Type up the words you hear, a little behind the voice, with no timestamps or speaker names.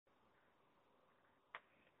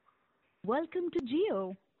Welcome to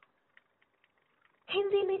जियो।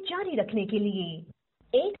 हिंदी में जारी रखने के लिए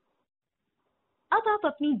एक। अब आप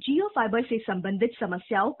अपनी जियो फाइबर से संबंधित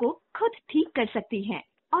समस्याओं को खुद ठीक कर सकती हैं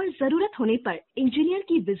और जरूरत होने पर इंजीनियर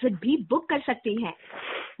की विजिट भी बुक कर सकती हैं।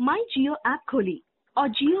 माई जियो ऐप खोली और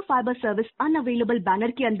जियो फाइबर सर्विस अनअवेलेबल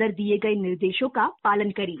बैनर के अंदर दिए गए निर्देशों का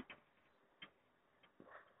पालन करें।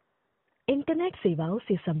 इंटरनेट सेवाओं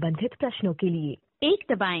से संबंधित प्रश्नों के लिए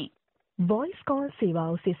 1 दबाएं। वॉइस कॉल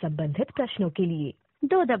सेवाओं से संबंधित प्रश्नों के लिए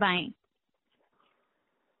 2 दबाएं।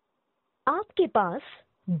 आपके पास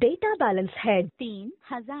डेटा बैलेंस है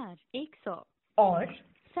 3100 और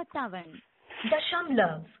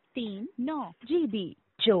 57.39 GB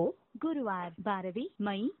जो गुरुवार 12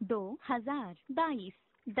 मई 2022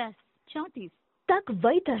 10:34 तक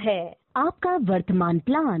वैध है। आपका वर्तमान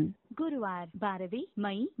प्लान गुरुवार 12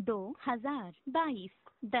 मई 2022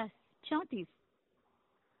 10:34।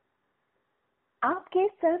 आपके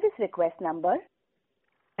service request number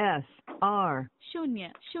SR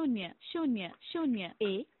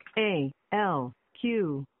 00001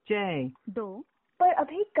 ALQJ 2 पर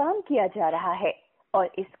अभी काम किया जा रहा है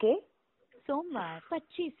और इसके सोमवार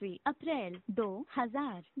 25 अप्रैल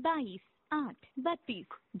 2022 8:32।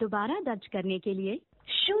 दोबारा दर्ज करने के लिए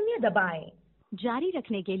 0 दबाएं। जारी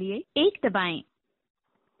रखने के लिए 1 दबाएं।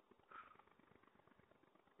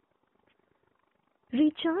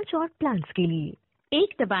 रिचार्ज और प्लान्स के लिए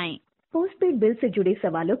 1 दबाएं। पोस्टपेड बिल से जुड़े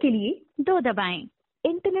सवालों के लिए 2 दबाएं।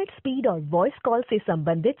 इंटरनेट स्पीड और वॉइस कॉल से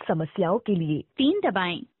संबंधित समस्याओं के लिए 3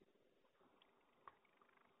 दबाएं।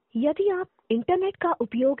 यदि आप इंटरनेट का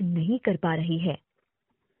उपयोग नहीं कर पा रही है,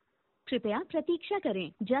 कृपया प्रतीक्षा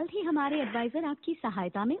करें। जल्द ही हमारे एडवाइजर आपकी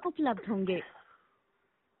सहायता में उपलब्ध होंगे।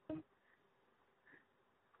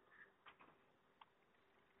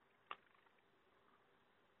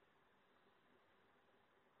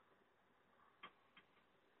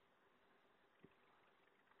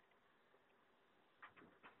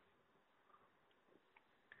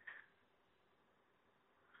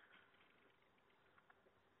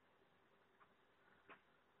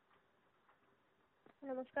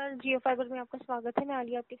 नमस्कार, जियो फाइबर में आपका स्वागत है। मैं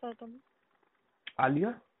आलिया आपकी सहायता में।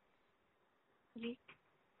 आलिया जी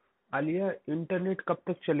आलिया इंटरनेट कब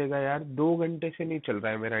तक चलेगा यार? 2 घंटे से नहीं चल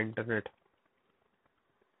रहा है मेरा इंटरनेट।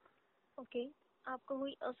 ओके, आपको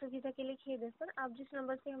हुई असुविधा के लिए खेद है सर। आप जिस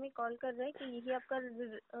नंबर से हमें कॉल कर रहे हैं, कि यही आपका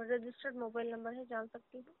रजिस्टर्ड मोबाइल नंबर है, जान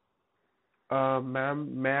सकती हूँ? मैम,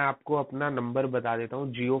 मैं आपको अपना नंबर बता देता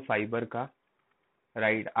हूँ जियो फाइबर का।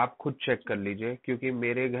 राइट, आप खुद चेक कर लीजिए क्योंकि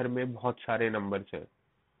मेरे घर में बहुत सारे नंबर्स हैं।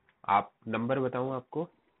 आप नंबर बताऊँ आपको?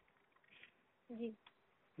 जी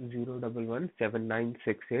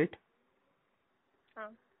 0117968 हाँ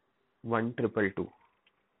 1222।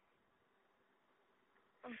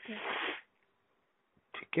 ओके।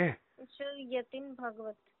 ठीक है मिस्टर यतिन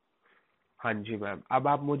भागवत। हाँ जी मैम। अब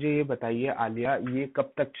आप मुझे ये बताइए आलिया, ये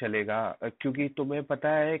कब तक चलेगा? क्योंकि तुम्हें पता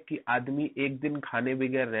है कि आदमी एक दिन खाने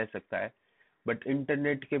बगैर रह सकता है, बट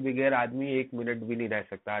इंटरनेट के बगैर आदमी 1 मिनट भी नहीं रह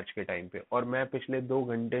सकता आज के टाइम पे। और मैं पिछले 2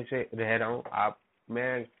 घंटे से रह रहा हूँ।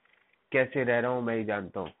 मैं कैसे रह रहा हूँ मैं ही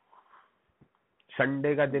जानता हूँ।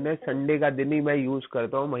 संडे का दिन है, संडे का दिन ही मैं यूज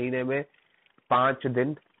करता हूँ महीने में 5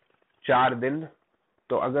 दिन 4 दिन।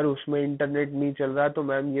 तो अगर उसमें इंटरनेट नहीं चल रहा तो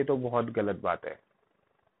मैम ये तो बहुत गलत बात है।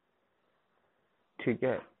 ठीक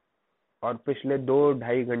है, और पिछले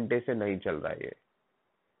 2-2.5 घंटे से नहीं चल रहा है ये।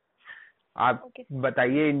 आप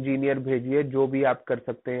बताइए, इंजीनियर भेजिए, जो भी आप कर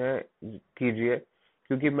सकते हैं कीजिए,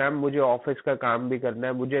 क्योंकि मैम मुझे ऑफिस का काम भी करना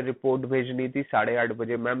है। मुझे रिपोर्ट भेजनी थी 8:30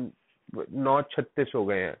 बजे मैम। 9:36 हो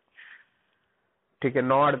गए हैं। ठीक है,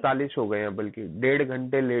 9:48 हो गए हैं, बल्कि 1.5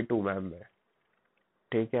 घंटे लेट हूँ मैम मैं।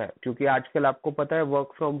 ठीक है, क्योंकि आजकल आपको पता है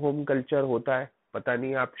वर्क फ्रॉम होम कल्चर होता है। पता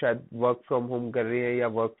नहीं आप शायद वर्क फ्रॉम होम कर रही है या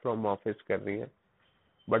वर्क फ्रॉम ऑफिस कर रही है,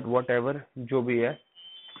 बट वॉट एवर जो भी है।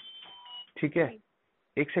 ठीक है,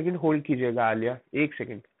 1 सेकंड होल्ड कीजिएगा आलिया, 1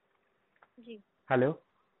 सेकंड। जी हेलो,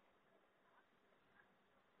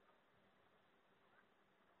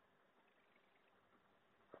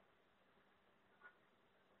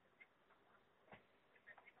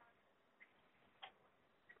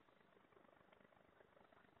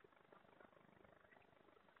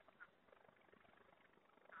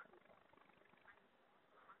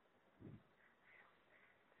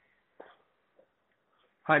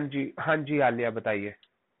 हाँ जी आलिया बताइए।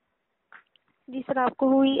 जी सर, आपको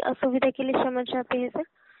हुई असुविधा के लिए क्षमा चाहते हैं सर।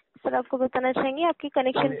 सर आपको बताना चाहेंगे आपकी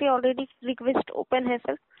कनेक्शन पे ऑलरेडी रिक्वेस्ट ओपन है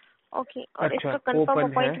सर। ओके, और अच्छा, इसका कंफर्म open है।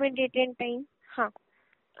 Appointment date and time. हाँ,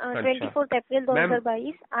 अच्छा। 24 अप्रैल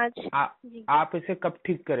 2022 आज। जी आप इसे कब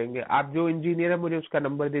ठीक करेंगे? आप जो इंजीनियर है मुझे उसका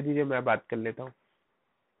नंबर दे दीजिए, मैं बात कर लेता हूँ।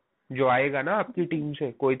 जो आएगा ना आपकी टीम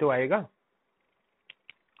से, कोई तो आएगा।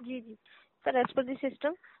 जी जी sir, as per the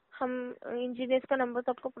system हम इंजीनियर्स का नंबर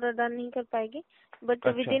तो आपको प्रदान नहीं कर पाएंगे, बट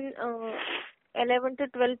अच्छा विद इन 11 to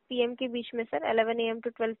 12 PM के बीच में सर, 11 AM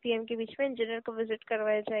to 12 PM के बीच में इंजीनियर को विजिट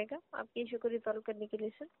करवाया जाएगा आपके इशू को रिजॉल्व करने के लिए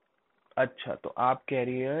सर। अच्छा, तो आप कह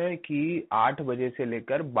रही हैं कि 8 बजे से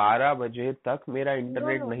लेकर 12 बजे तक मेरा नो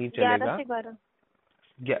इंटरनेट नो, नहीं 11 चलेगा? से 12।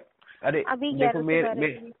 अरे अभी देखो 11 से 12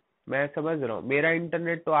 के बीच। मैं समझ रहा हूँ, मेरा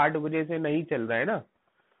इंटरनेट तो 8 बजे से नहीं चल रहा है ना।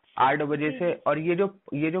 8 बजे जी से, जी और ये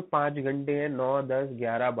जो 5 घंटे हैं, 9, 10,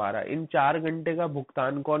 11, 12, इन 4 घंटे का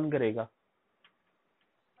भुगतान कौन करेगा?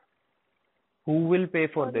 Who will pay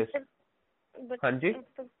for sorry this? Sir, but हाँ जी,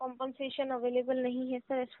 कॉम्पनसेशन अवेलेबल नहीं है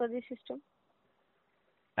sir as per the system.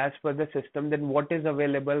 as per the system, then what is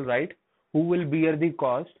available, right? Who will bear the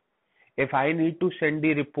cost? If I need to send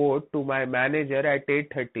the report to my manager at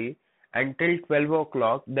 8:30 until 12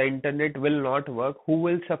 o'clock, the internet will not work. Who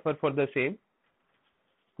will suffer for the same?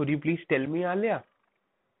 Could you please tell me, Alia?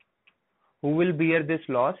 Who will bear this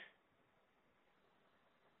loss?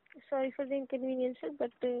 Sorry for the inconvenience sir,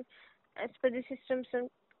 but as per the system sir,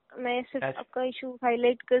 मैं सिर्फ As, आपका issue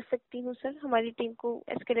highlight कर सकती हूँ sir, हमारी team को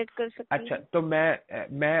escalate कर सकती अच्छा, हूँ। तो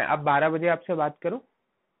मैं अब 12 बजे आपसे बात करूं?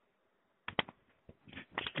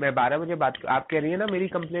 मैं 12 बजे आप कह रही है ना मेरी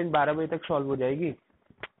कंप्लेंट 12 बजे तक सॉल्व हो जाएगी?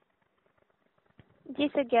 जी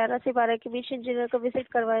सर, 11 से 12 के बीच इंजीनियर का विजिट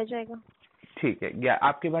करवाया जाएगा। ठीक है,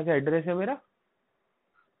 आपके पास एड्रेस है मेरा?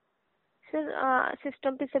 सर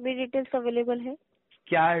सिस्टम पे सभी डिटेल्स अवेलेबल है।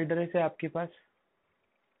 क्या एड्रेस है आपके पास?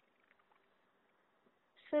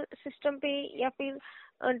 सर सिस्टम पे या फिर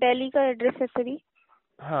दिल्ली का एड्रेस है सर ये।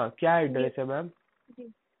 हाँ, क्या एड्रेस है मैम? जी।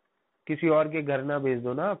 किसी और के घर ना भेज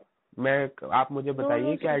दो ना आप मुझे नो बताइए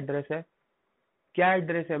नो क्या सर, एड्रेस है? क्या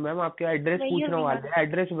एड्रेस है मैम? आप क्या एड्रेस पूछ मयूर रहा हूँ? विहार।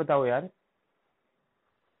 एड्रेस बताओ यार।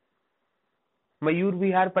 मयूर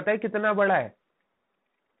विहार पता है कितना बड़ा है?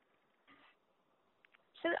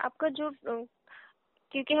 सर आपका जो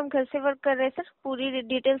क्योंकि हम घर से वर्क कर रहे हैं सर, पूरी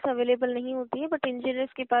डिटेल्स अवेलेबल नहीं होती है, बट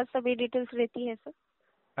इंजीनियर्स के पास सभी डिटेल्स रहती है सर।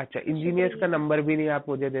 अच्छा, इंजीनियर्स का नंबर भी नहीं आप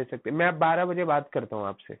मुझे दे सकते? मैं अब 12 बजे बात करता हूँ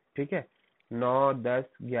आपसे, ठीक है? 9, 10,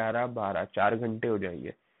 11, 12, 4 घंटे हो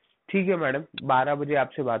जाएंगे। ठीक है मैडम, 12 बजे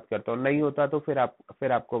आपसे बात करता हूँ, नहीं होता तो फिर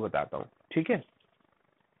आपको बताता हूँ, ठीक है?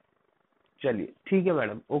 चलिए, ठीक है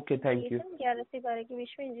madam, okay, thank you. Sir 11 से 12 के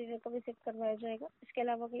बीच में इंजीनियर का विजिट करवाया जाएगा, इसके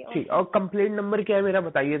अलावा कोई और? ठीक, और कंप्लेंट नंबर क्या है मेरा,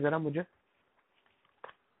 बताइए जरा मुझे।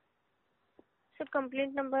 Sir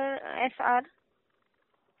complaint number SR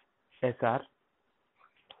SR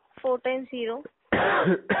 410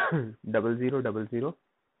 0000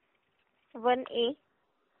 1A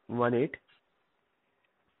 18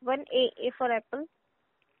 1A for Apple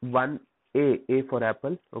 1A for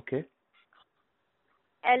apple, okay,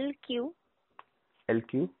 LQ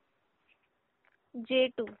LQ,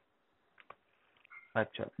 J2।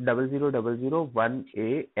 अच्छा, 0000 1A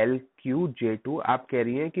LQ J2। आप कह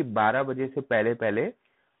रही हैं कि 12 बजे से पहले पहले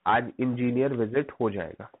आज इंजीनियर विजिट हो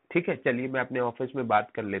जाएगा, ठीक है? चलिए, मैं अपने ऑफिस में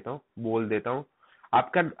बात कर लेता हूँ, बोल देता हूँ।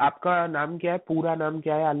 आपका नाम क्या है, पूरा नाम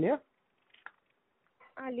क्या है? आलिया?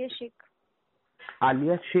 आलिया शेख।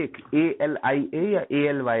 आलिया शेख, ALIA या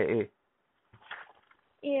ALYA?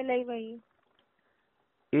 ALIY।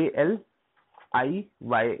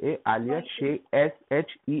 ALIYA, Alia Sheikh,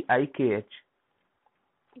 SHEIKH।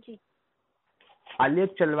 जी आलिया,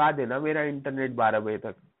 चलवा देना मेरा इंटरनेट 12 बजे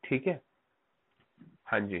तक, ठीक है?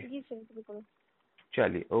 हाँ जी, जी सर बिल्कुल।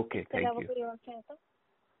 चलिए, ओके, इसके थैंक अलावा यू। कोई और सहायता?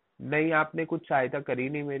 नहीं, आपने कुछ सहायता करी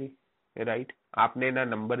नहीं मेरी, राइट? आपने ना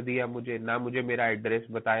नंबर दिया मुझे, ना मुझे मेरा एड्रेस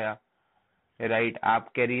बताया, राइट?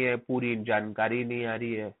 आप कह रही है पूरी जानकारी नहीं आ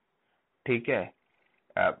रही है, ठीक है?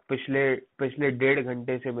 पिछले पिछले 1.5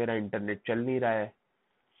 घंटे से मेरा इंटरनेट चल नहीं रहा है।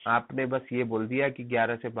 आपने बस ये बोल दिया कि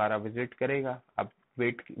 11 से 12 विजिट करेगा। अब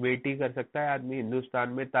वेट ही कर सकता है आदमी। हिंदुस्तान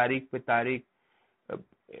में तारीख पे तारीख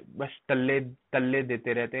बस तल्ले तल्ले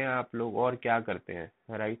देते रहते हैं आप लोग, और क्या करते हैं,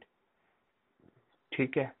 राइट?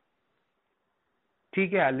 ठीक है,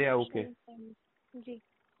 ठीक है आलिया, ओके। जी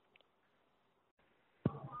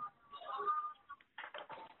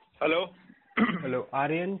हेलो। हेलो,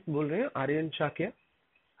 आर्यन बोल रहे हैं? आर्यन शाक्या?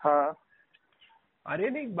 हाँ,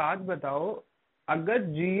 आर्यन, एक बात बताओ, अगर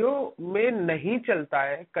जियो में नहीं चलता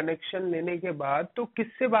है कनेक्शन लेने के बाद, तो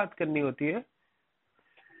किससे बात करनी होती है?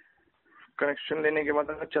 कनेक्शन लेने के बाद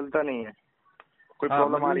अगर चलता नहीं है, कोई हाँ,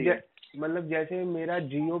 प्रॉब्लम आ रही है? मतलब जैसे मेरा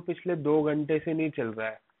जियो पिछले 2 घंटे से नहीं चल रहा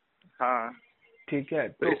है, हाँ, ठीक है?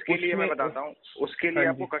 तो इसके लिए मैं बताता हूँ। उसके लिए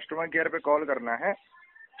हाँ आपको जी, कस्टमर केयर पे कॉल करना है,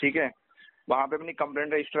 ठीक है? वहाँ पे अपनी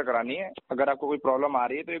कंप्लेंट रजिस्टर करानी है। अगर आपको कोई प्रॉब्लम आ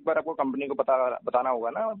रही है तो एक बार आपको कंपनी को बताना होगा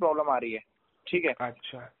ना प्रॉब्लम आ रही है, ठीक है?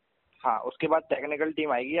 अच्छा, हाँ, उसके बाद टेक्निकल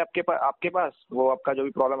टीम आएगी आपके पास, वो आपका जो भी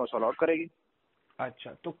प्रॉब्लम है सॉल्व आउट करेगी।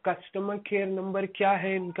 अच्छा, तो कस्टमर केयर नंबर क्या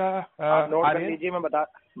है इनका? आप नोट कर आर्यन? लीजिए, मैं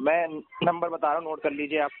नंबर बता रहा हूँ, नोट कर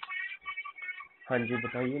लीजिए आप। हाँ जी,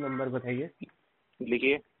 बताइए, नंबर बताइए।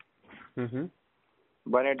 लिखिए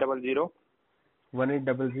 1800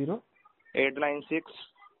 1800 896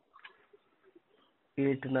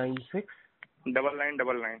 896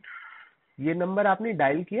 9999। ये नंबर आपने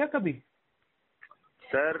डायल किया कभी?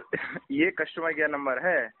 सर ये कस्टमर केयर नंबर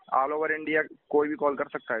है, ऑल ओवर इंडिया कोई भी कॉल कर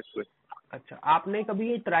सकता है इस पे। अच्छा, आपने कभी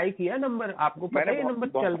ये ट्राई किया नंबर? आपको पता मैंने है ये नंबर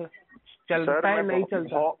चलता सर है नहीं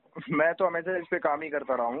चलता? मैं तो हमेशा इस पे काम ही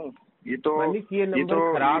करता रहा हूँ। ये मालिक, ये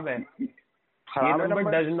नंबर खराब है। ये खराब है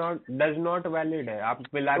नंबर डज नॉट वैलिड है। आप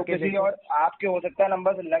मिला तो के किसी देखो। और आपके हो सकता है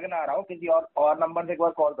नंबर से लग ना रहा हो, किसी और नंबर से एक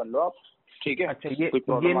बार कॉल कर लो आप, ठीक है? अच्छा, कोई ये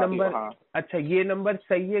प्रॉब्लम आ रही हो, नंबर, हाँ अच्छा ये नंबर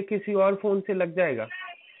सही है, किसी और फोन से लग जाएगा?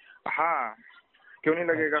 हाँ, क्यों नहीं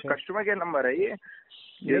लगेगा? अच्छा। कस्टमर केयर नंबर है ये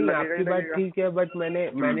नहीं, लगेगा आपकी ही बात लगेगा। ठीक है, बट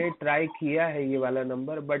मैंने ट्राई किया है ये वाला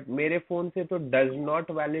नंबर, बट मेरे फोन से तो डज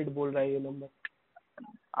नॉट वैलिड बोल रहा है ये नंबर।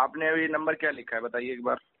 आपने अभी नंबर क्या लिखा है बताइए एक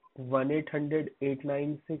बार।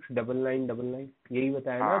 1800-896-9999 यही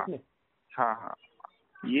बताया ना हाँ आपने? हाँ,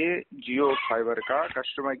 ये जियो फाइबर का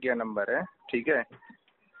कस्टमर केयर नंबर है, ठीक है?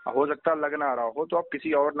 हो सकता है लग ना रहा हो, तो आप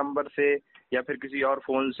किसी और नंबर से या फिर किसी और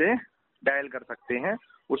फोन से डायल कर सकते हैं।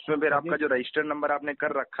 उसमें फिर आपका जो रजिस्टर्ड नंबर आपने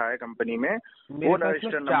कर रखा है कंपनी में, वो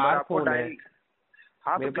रजिस्टर्ड नंबर आपको डायल,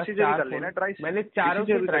 हाँ तो किसी से भी कर लेना ट्राई। मैंने चारों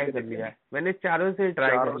से ट्राई कर लिया है, मैंने चारों से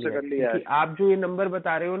ट्राई कर लिया है, क्योंकि आप जो ये नंबर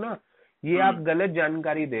बता रहे हो ना, ये आप गलत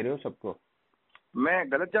जानकारी दे रहे हो सबको।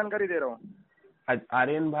 मैं गलत जानकारी दे रहा हूँ?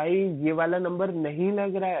 आर्यन भाई, ये वाला नंबर नहीं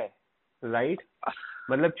लग रहा है, राइट?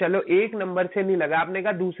 मतलब चलो एक नंबर से नहीं लगा, आपने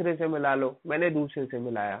कहा दूसरे से मिला लो, मैंने दूसरे से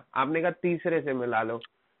मिलाया, आपने कहा तीसरे से मिला लो,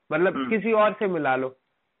 मतलब किसी और से मिला लो,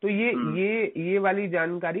 तो ये वाली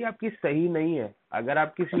जानकारी आपकी सही नहीं है। अगर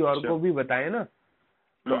आप किसी और को भी बताए ना,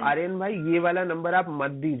 तो आर्यन भाई ये वाला नंबर आप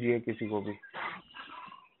मत दीजिए किसी को भी,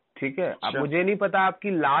 ठीक है? अब मुझे नहीं पता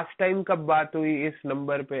आपकी लास्ट टाइम कब बात हुई इस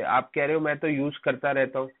नंबर पे। आप कह रहे हो मैं तो यूज करता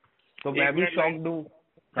रहता हूँ, तो मैं भी शॉक्ड हूँ।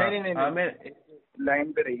 नहीं, मैं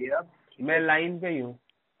लाइन पे रहिए आप। मैं लाइन पे ही हूँ।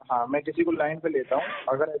 हाँ, मैं किसी को लाइन पे लेता हूँ,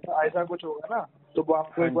 अगर ऐसा कुछ होगा ना तो वो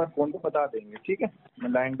आपको एक बार फोन पे बता देंगे, ठीक है? मैं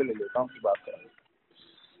लाइन पे ले लेता हूँ, बात करें।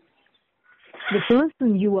 The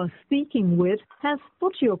person you are speaking with has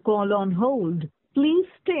put your call on hold. Please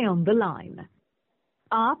stay on the line.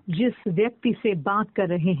 आप जिस व्यक्ति से बात कर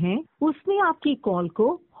रहे हैं उसने आपकी कॉल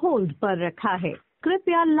को होल्ड पर रखा है,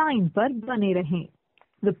 कृपया लाइन पर बने रहें।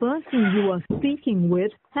 The person you are speaking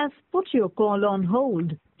with has put your call on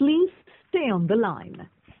hold. Please stay on the line.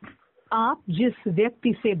 आप जिस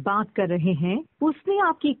व्यक्ति से बात कर रहे हैं उसने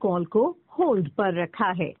आपकी कॉल को होल्ड पर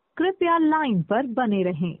रखा है, कृपया लाइन पर बने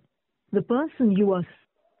रहें। The person you are...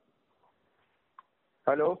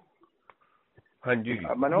 hello, हाँ जी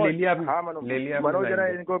मनोज। ले लिया हाँ मनोज जरा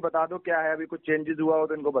इनको बता दो क्या है, अभी कुछ चेंजेस हुआ हो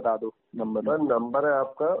तो इनको बता दो। नंबर है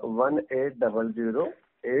आपका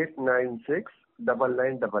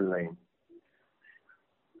 1800-896-9999।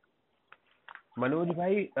 मनोज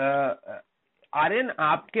भाई, आर्यन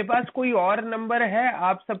आपके पास कोई और नंबर है?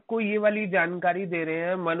 आप सबको ये वाली जानकारी दे रहे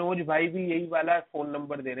हैं, मनोज भाई भी यही वाला फोन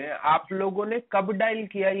नंबर दे रहे हैं। आप लोगों ने कब डायल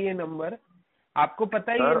किया ये नंबर? आपको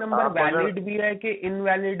पता है ये नंबर वैलिड भी है कि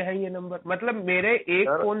इनवैलिड है ये नंबर? मतलब मेरे एक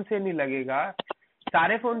फोन से नहीं लगेगा,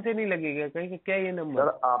 सारे फोन से नहीं लगेगा कहीं क्या ये नंबर?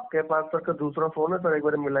 सर आपके पास तो दूसरा फोन है सर, एक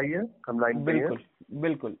बार मिलाइए, हम लाइन पे हैं।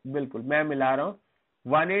 बिल्कुल मैं मिला रहा हूँ।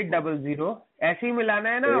 1800 ऐसे ही मिलाना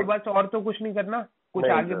है ना बस, और तो कुछ नहीं करना, कुछ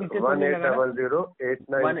आगे पीछे तो नहीं लगाना।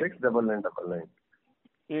 1800-896-9999।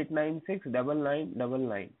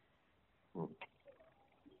 896-9999।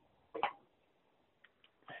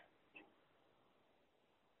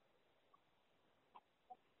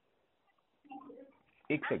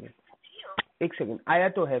 एक सेकंड आया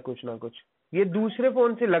तो है कुछ ना कुछ, ये दूसरे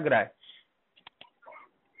फोन से लग रहा है।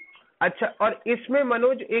 अच्छा, और इसमें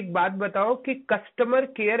मनोज एक बात बताओ कि कस्टमर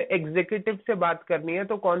केयर एग्जीक्यूटिव से बात करनी है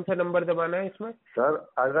तो कौन सा नंबर दबाना है इसमें? सर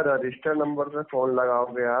अगर रजिस्टर्ड नंबर से फोन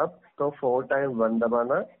लगाओगे आप तो 4 टाइम 1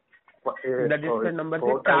 दबाना, रजिस्टर्ड नंबर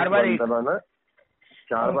से 4 बार 1 दबाना,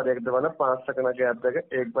 4 बार 1 दबाना, 5 सेकंड के आप जगह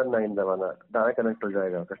 1 बार 9 दबाना, डायरेक्ट कनेक्ट हो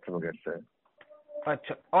जाएगा कस्टमर केयर से।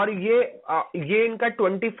 अच्छा, और ये इनका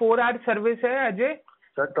 24 आवर सर्विस है अजय?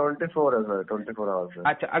 सर 24 है सर, 24 आवर्स है।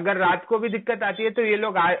 अच्छा, अगर रात को भी दिक्कत आती है तो ये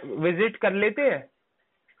लोग विजिट कर लेते हैं?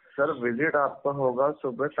 सर विजिट आपका होगा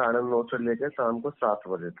सुबह 9:30 से लेकर शाम को 7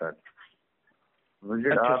 बजे तक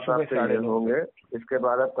विजिट। अच्छा, आप आपके होंगे, इसके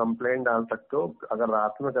बाद आप कंप्लेंट डाल सकते हो। अगर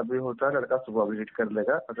रात में कभी होता है लड़का सुबह विजिट कर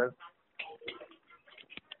लेगा। अगर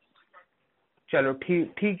चलो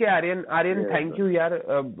ठीक है आर्यन थैंक यू यार।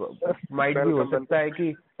 माइट भी हो सकता है कि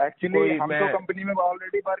एक्चुअली हम तो कंपनी में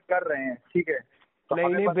ऑलरेडी वर्क कर रहे हैं, ठीक है? तो नहीं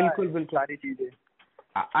हमें नहीं, पता है बिल्कुल बिल्कुल सारी चीजें।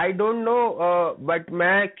 आई डोंट नो, बट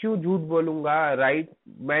मैं क्यों झूठ बोलूंगा, राइट।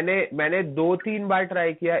 मैंने 2-3 बार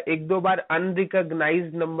ट्राई किया, 1-2 बार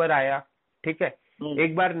अनरिकॉग्नाइज्ड नंबर आया, ठीक है,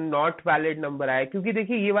 एक बार नॉट वैलिड नंबर आया, क्योंकि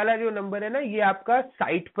देखिए ये वाला जो नंबर है ना, ये आपका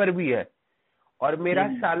साइट पर भी है, और मेरा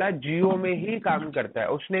साला जियो में ही काम करता है,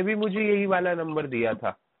 उसने भी मुझे यही वाला नंबर दिया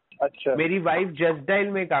था। अच्छा। मेरी वाइफ जस्ट डायल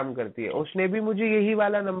में काम करती है, उसने भी मुझे यही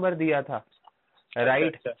वाला नंबर दिया था,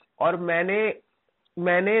 राइट। अच्छा। और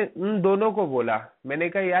मैंने उन दोनों को बोला, मैंने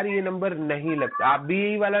कहा यार ये नंबर नहीं लगता, आप भी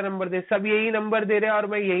यही वाला नंबर दे, सब यही नंबर दे रहे हैं और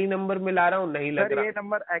मैं यही नंबर मिला रहा हूँ, नहीं लग सर रहा। ये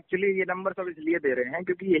नंबर एक्चुअली, ये नंबर सब इसलिए दे रहे हैं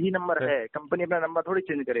क्योंकि यही नंबर है, कंपनी अपना नंबर थोड़ी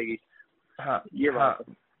चेंज करेगी। हाँ ये बात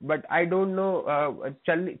है। But I don't know.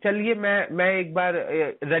 चलिए मैं एक बार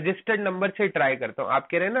रजिस्टर्ड नंबर से ट्राई करता हूँ, आप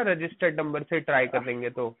कह रहे हैं ना रजिस्टर्ड नंबर से ट्राई कर देंगे,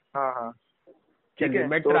 तो हाँ हाँ चलिए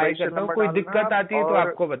मैं तो ट्राई रजिस्टर करता हूँ, नंबर कोई डालना दिक्कत आती है तो और-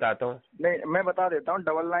 आपको बताता हूँ। नहीं मैं बता देता हूँ,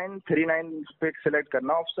 9939 पे सिलेक्ट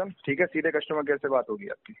करना ऑप्शन, ठीक है, सीधे कस्टमर केयर से बात होगी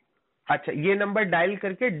आपकी। अच्छा, ये नंबर डायल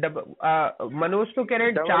करके मनोज तो कह रहे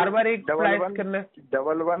हैं 4 बार एक प्राइस करना है।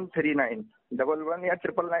 1139 11 या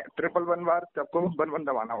 111 बार आपको 11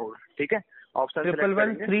 दबाना होगा, ठीक है, ऑप्शन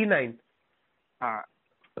 11139। हाँ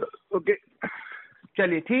ओके।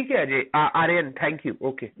 चलिए ठीक है Ajay, Aryan, thank you,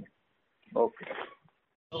 okay. Okay.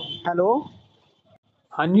 Hello.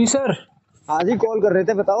 हाँ जी सर। हाँ जी, कॉल कर रहे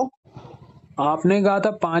थे, बताओ। आपने कहा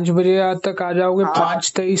था 5 बजे तक आ जाओगे, हाँ।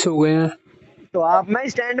 5:23 हो गए हैं। तो आप, मैं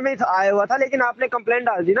स्टैंड में आया हुआ था, लेकिन आपने कंप्लेंट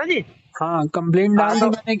डाल दी ना जी। हाँ, कंप्लेंट डाल दी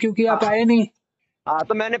मैंने, क्योंकि आप आए नहीं। हाँ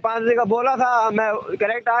तो मैंने 5 बजे का बोला था, मैं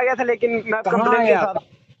करेक्ट आ गया था, लेकिन मैं कहाँ कंप्लेंट आए के आप?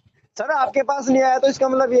 साथ। सर आपके पास नहीं आया तो इसका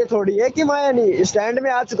मतलब ये थोड़ी है कि मैं नहीं, स्टैंड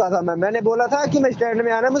में आ चुका था। मैंने बोला था कि मैं स्टैंड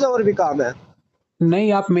में आना है, मुझे और भी काम है।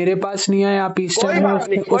 नहीं, आप मेरे पास नहीं आए, आप इस कोई टाइम में, बात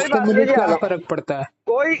नहीं, कोई उससे बात मुझे नहीं जी, आ क्या जाओ। फर्क पड़ता है।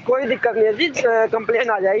 कोई दिक्कत नहीं है जी, कंप्लेन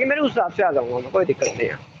आ जाएगी मेरे, उस हिसाब से आ जाऊंगा मैं, कोई दिक्कत नहीं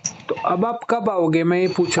है। तो अब आप कब आओगे, मैं ये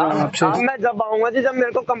पूछ रहा हूँ आपसे। अब मैं जब आऊंगा जी, जब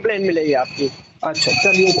मेरे को कंप्लेन मिलेगी आपकी। अच्छा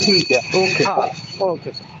चलिए ठीक है, ओके। हाँ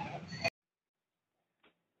ओके सर।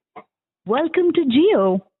 वेलकम टू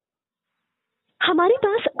जियो। हमारे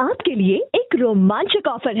पास आपके लिए एक रोमांचक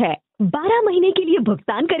ऑफर है। 12 महीने के लिए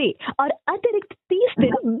भुगतान करें और अतिरिक्त 30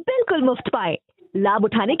 दिन बिल्कुल मुफ्त पाए। लाभ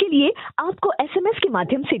उठाने के लिए आपको एसएमएस के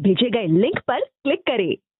माध्यम से भेजे गए लिंक पर क्लिक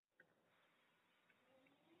करें।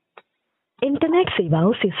 इंटरनेट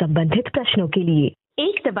सेवाओं से संबंधित प्रश्नों के लिए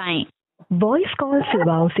 1 दबाएं। वॉइस कॉल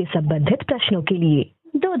सेवाओं से संबंधित प्रश्नों के लिए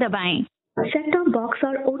 2 दबाएं। सेट टॉप बॉक्स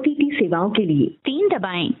और ओटीटी सेवाओं के लिए 3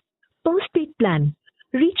 दबाएं। पोस्टपेड प्लान,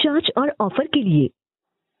 रिचार्ज और ऑफर के लिए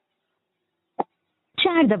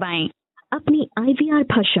 4 दबाएं। अपनी आईवीआर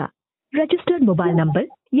भाषा, रजिस्टर्ड मोबाइल नंबर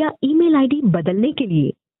या ईमेल आईडी बदलने के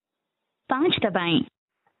लिए 5 दबाएं।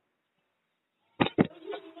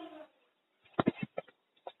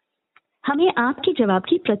 हमें आपके जवाब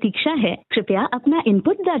की प्रतीक्षा है, कृपया अपना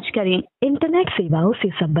इनपुट दर्ज करें। इंटरनेट सेवाओं से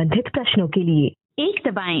संबंधित प्रश्नों के लिए 1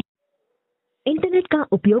 दबाएं। इंटरनेट का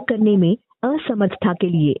उपयोग करने में असमर्थता के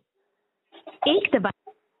लिए 1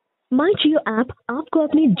 दबाएं। माई जियो ऐप आपको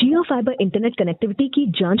अपनी जियो फाइबर इंटरनेट कनेक्टिविटी की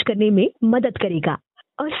जांच करने में मदद करेगा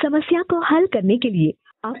और समस्या को हल करने के लिए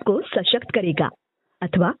आपको सशक्त करेगा,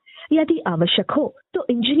 अथवा यदि आवश्यक हो तो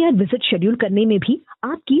इंजीनियर विजिट शेड्यूल करने में भी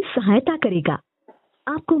आपकी सहायता करेगा।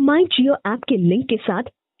 आपको माई जियो ऐप के लिंक के साथ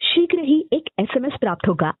शीघ्र ही एक एसएमएस प्राप्त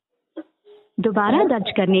होगा। दोबारा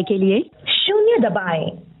दर्ज करने के लिए 0 दबाएं।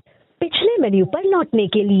 पिछले मेन्यू पर लौटने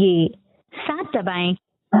के लिए 7 दबाएं।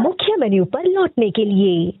 मुख्य मेन्यू पर लौटने के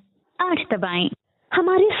लिए 8 दबाएं।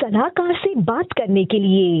 हमारे सलाहकार से बात करने के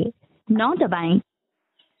लिए 9 दबाएं।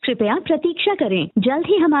 कृपया प्रतीक्षा करें, जल्द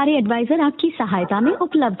ही हमारे एडवाइजर आपकी सहायता में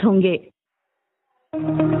उपलब्ध होंगे।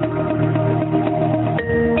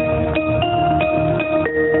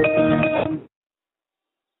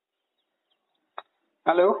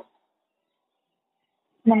 हेलो।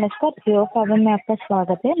 नमस्कार, जियो फाइबर में आपका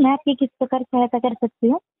स्वागत है। मैं आपकी किस प्रकार सहायता कर सकती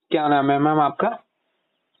हूँ? क्या नाम है मैम आपका?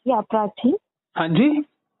 या प्राची? हाँ जी।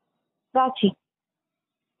 प्राची।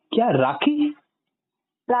 क्या राखी?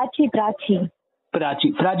 प्राची प्राची।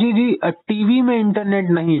 प्राची जी, टीवी में इंटरनेट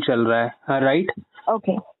नहीं चल रहा है, राइट?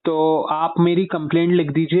 ओके। तो आप मेरी कंप्लेंट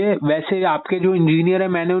लिख दीजिए। वैसे आपके जो इंजीनियर है,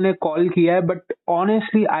 मैंने उन्हें कॉल किया है, but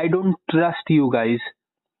honestly I don't trust you guys,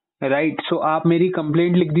 right? So आप मेरी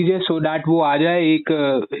कंप्लेंट लिख दीजिए, सो दैट वो आ जाए,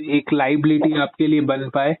 एक लाइबिलिटी आपके लिए बन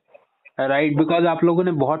पाए, राइट? बिकॉज आप लोगों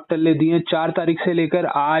ने बहुत टल्ले दिए। 4 तारीख से लेकर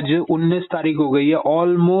आज 19 तारीख हो गई है,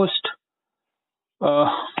 ऑलमोस्ट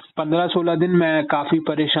 15-16 दिन मैं काफी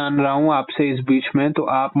परेशान रहा हूँ आपसे इस बीच में। तो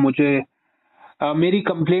आप मुझे मेरी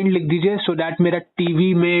कंप्लेंट लिख दीजिए, सो दैट मेरा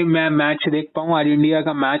टीवी में मैं मैच देख पाऊँ। आज इंडिया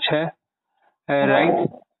का मैच है, राइट?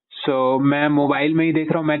 सो मैं मोबाइल में ही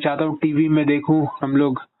देख रहा हूँ, मैं चाहता हूँ टीवी में देखूं हम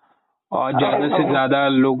लोग। और ज्यादा से ज्यादा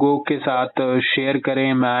लोगों के साथ शेयर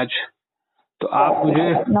करें मैच। तो आप मुझे,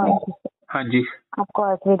 हाँ जी, आपको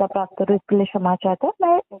असुविधा प्राप्त हो इसके लिए क्षमा चाहते हैं।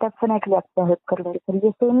 मैं डेफिनेटली आपको हेल्प कर लूंगी सर।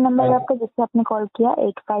 ये सेम नंबर है आपका जिससे आपने कॉल किया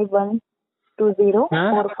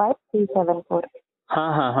 8512045374।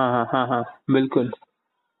 हाँ हाँ हाँ हाँ हाँ हाँ बिल्कुल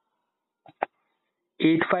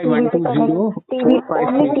 8512045374।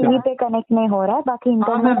 टीवी पे कनेक्ट नहीं हो रहा है, बाकी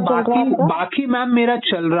इंटरनेट चल रहा है आपका? बाकी मैम मेरा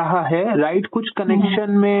चल रहा है राइट। कुछ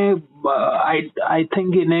कनेक्शन में आई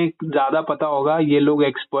थिंक इन्हें ज्यादा पता होगा, ये लोग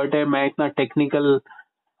एक्सपर्ट है, मैं इतना टेक्निकल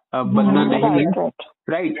बंदा नहीं है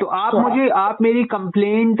राइट। तो आप मेरी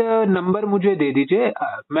कंप्लेंट नंबर मुझे दे दीजिए,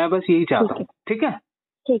 मैं बस यही चाहता हूँ। ठीक है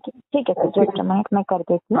ठीक है सर, जस्ट मिनट मैं कर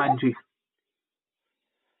देती हूँ। हाँ जी।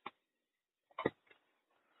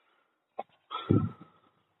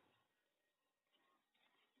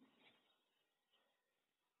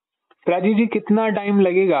 राजीव जी कितना टाइम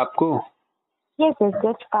लगेगा आपको? Yes sir,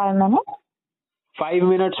 just 5 minute. 5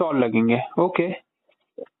 minutes और लगेंगे, ओके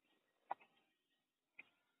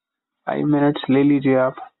 5 मिनट्स ले लीजिए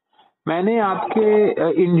आप। मैंने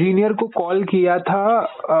आपके इंजीनियर को कॉल किया था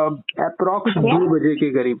अप्रोक्स 2 बजे के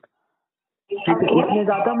करीब, ठीक है। उसने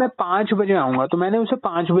कहा था मैं 5 बजे आऊंगा, तो मैंने उसे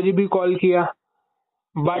 5 बजे भी कॉल किया,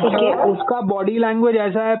 बट उसका बॉडी लैंग्वेज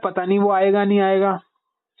ऐसा है, पता नहीं वो आएगा नहीं आएगा,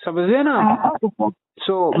 समझे ना।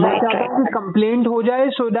 सो मैं चाहता हूँ कि कंप्लेंट हो जाए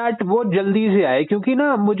सो दैट वो जल्दी से आए, क्योंकि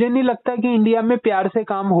ना मुझे नहीं लगता कि इंडिया में प्यार से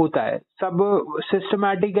काम होता है, सब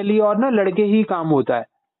सिस्टमैटिकली और ना लड़के ही काम होता है।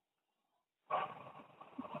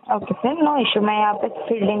 Okay sir, no issue. मैं यहाँ पे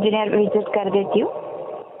फील्ड इंजीनियर विजिट कर देती हूँ,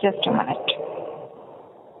 just a minute.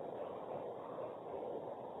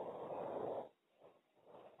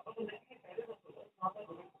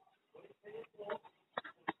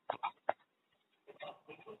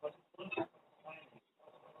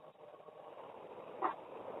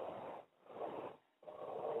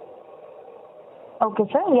 Okay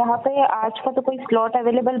sir, यहाँ पे आज का तो कोई स्लॉट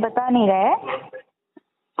अवेलेबल बता नहीं रहा है।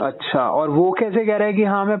 अच्छा, और वो कैसे कह रहा है कि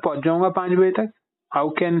हाँ मैं पहुंच जाऊंगा 5 बजे तक? हाउ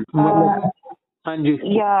कैन, हाँ जी,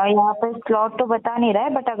 यहाँ पे स्लॉट तो बता नहीं रहा है,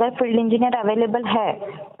 बट अगर फील्ड इंजीनियर अवेलेबल है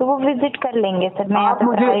तो वो विजिट कर लेंगे सर। मैं आप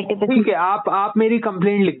मुझे, ठीक है, आप मेरी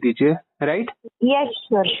कंप्लेंट लिख दीजिए राइट। Yes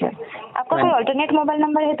sure. आपका कोई ऑल्टरनेट मोबाइल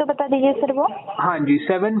नंबर है तो बता दीजिए सर वो। हाँ जी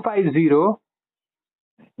 750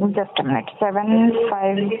 जस्ट अ मिनट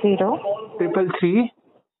 750 333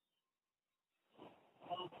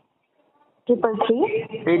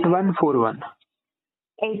 8141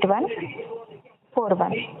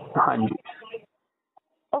 8141। हाँ जी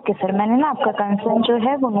ओके सर, मैंने ना आपका कंसर्न जो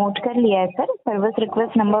है वो नोट कर लिया है सर। सर्विस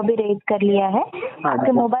रिक्वेस्ट नंबर भी रेज कर लिया है।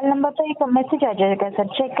 आपके मोबाइल नंबर पर एक मैसेज आ जाएगा सर,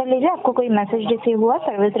 चेक कर लीजिए आपको कोई मैसेज रिसीव हुआ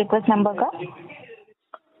सर्विस रिक्वेस्ट नंबर का?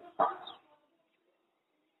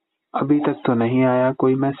 अभी तक तो नहीं आया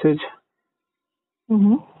कोई मैसेज।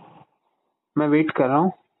 मैं वेट कर रहा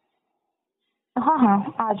हूँ।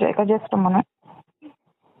 हाँ आ जाएगा, जस्ट अ मिनट।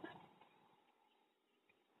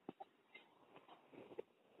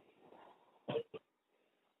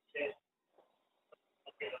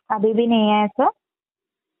 अभी भी नहीं आया सर?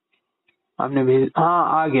 आपने भेज,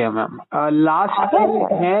 हाँ आ गया मैम। लास्ट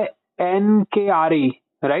है NKRE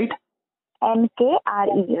राइट?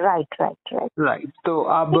 NKRE right. तो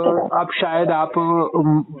अब शायद आप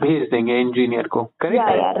भेज देंगे इंजीनियर को,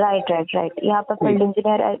 करेक्ट? राइट। यहाँ पर फील्ड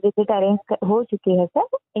इंजीनियर विजिट अरेंज हो चुकी है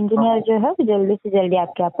सर। इंजीनियर जो है जल्दी से जल्दी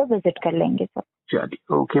आपके यहाँ पे विजिट कर लेंगे सर।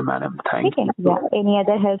 चलिए okay madam, thank you. Any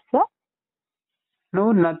other help sir? No,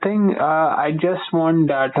 nothing. I just want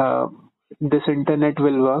that this internet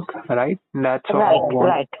will work, right? That's all I want.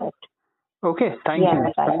 Right. Okay, thank you.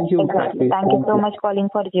 Thank you. Exactly. Thank you so much calling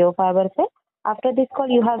for Jio Fiber, sir. After this call,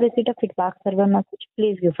 you have received a feedback server message.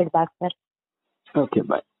 Please give feedback, sir. Okay,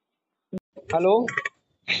 bye. Hello,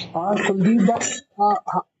 हाँ कुलदीप भाई,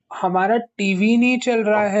 हमारा TV नहीं चल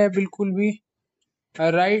रहा है बिल्कुल भी,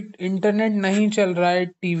 right? Internet नहीं चल रहा है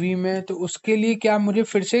टीवी में, तो उसके लिए क्या मुझे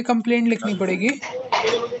फिर से कंप्लेंट लिखनी पड़ेगी?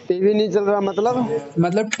 टीवी नहीं चल रहा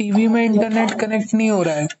मतलब टीवी में इंटरनेट कनेक्ट नहीं हो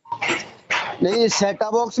रहा है। नहीं,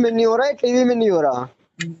 सेटअप बॉक्स में नहीं हो रहा है, टीवी में नहीं हो रहा।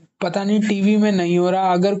 पता नहीं टीवी में नहीं हो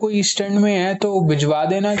रहा। अगर कोई स्टैंड में है तो भिजवा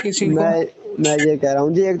देना किसी को। मैं ये कह रहा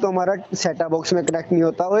हूँ जी, एक तो हमारा सेटअप बॉक्स में कनेक्ट नहीं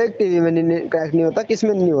होता, और एक टीवी में कनेक्ट नहीं होता। किस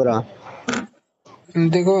में नहीं हो रहा?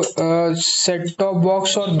 देखो सेट टॉप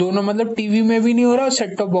बॉक्स और दोनों, मतलब टीवी में भी नहीं हो रहा और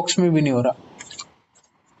सेट टॉप बॉक्स में भी नहीं हो रहा।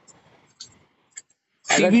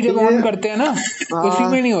 टीवी जब ऑन करते हैं ना उसी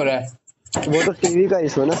में नहीं हो रहा है। वो तो टीवी का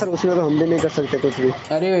इशू है ना सर, उसमें तो हम भी नहीं कर सकते कुछ भी।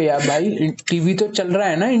 अरे यार भाई, टीवी तो चल रहा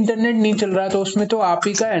है ना, इंटरनेट नहीं चल रहा, तो उसमें तो आप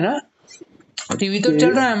ही का है ना। टीवी तो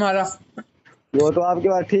चल रहा है हमारा। वो तो आपकी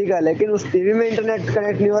बात ठीक है, लेकिन उस टीवी में इंटरनेट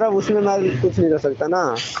कनेक्ट नहीं हो रहा, उसमें मैं कुछ नहीं कर सकता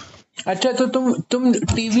ना। अच्छा तो तुम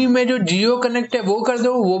टीवी में जो जियो कनेक्ट है वो कर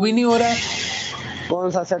दो, वो भी नहीं हो रहा है।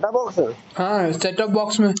 कौन सा सेटअप बॉक्स? हाँ सेटअप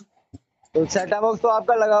बॉक्स में। तो सेटअप बॉक्स तो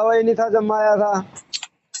आपका लगा हुआ ही नहीं था जब मैं आया था।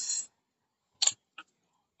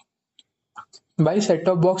 भाई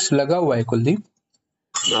सेटअप बॉक्स लगा हुआ है कुलदीप।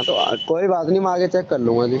 हाँ तो कोई बात नहीं, मैं आगे चेक कर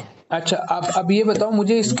लूंगा जी। अच्छा अब ये बताओ,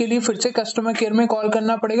 मुझे इसके लिए फिर से कस्टमर केयर में कॉल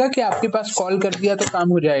करना पड़ेगा कि आपके पास कॉल कर दिया तो काम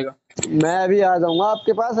हो जाएगा? मैं अभी आ जाऊंगा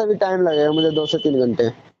आपके पास, अभी टाइम लगेगा मुझे 2 से 3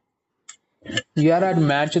 घंटे। यार आज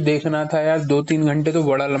मैच देखना था यार, 2-3 घंटे तो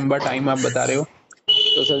बड़ा लंबा टाइम आप बता रहे हो।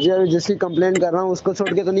 तो सर जी अभी जिसकी कंप्लेंट कर रहा हूँ उसको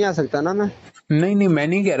छोड़ के तो नहीं आ सकता ना मैं। नहीं मैं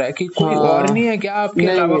नहीं कह रहा कि कोई और हाँ। नहीं है क्या आपके नहीं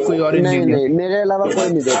अलावा, कोई और नहीं इंजीनियर? नहीं, मेरे अलावा कोई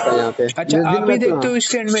नहीं देखता यहाँ पे। अच्छा जिस दिन आप ही मैं देखते हो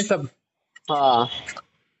स्टैंड में सब? हाँ।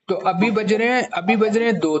 तो अभी बज रहे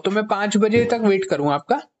हैं 2, तो मैं 5 बजे तक वेट करूं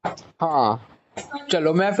आपका? हाँ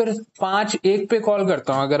चलो मैं फिर 5-1 पे कॉल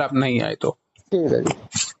करता हूं अगर आप नहीं आए तो। ठीक है जी।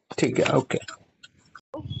 ठीक है ओके।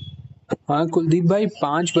 हाँ कुलदीप भाई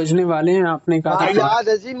 5 बजने वाले हैं, आपने कहा हाँ था। याद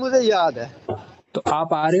है जी, मुझे याद है। तो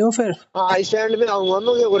आप आ रहे हो फिर? हाँ स्टैंड में आऊंगा,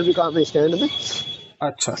 मुझे और भी काम है स्टैंड में।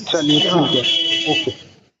 अच्छा चलिए ठीक है ओके।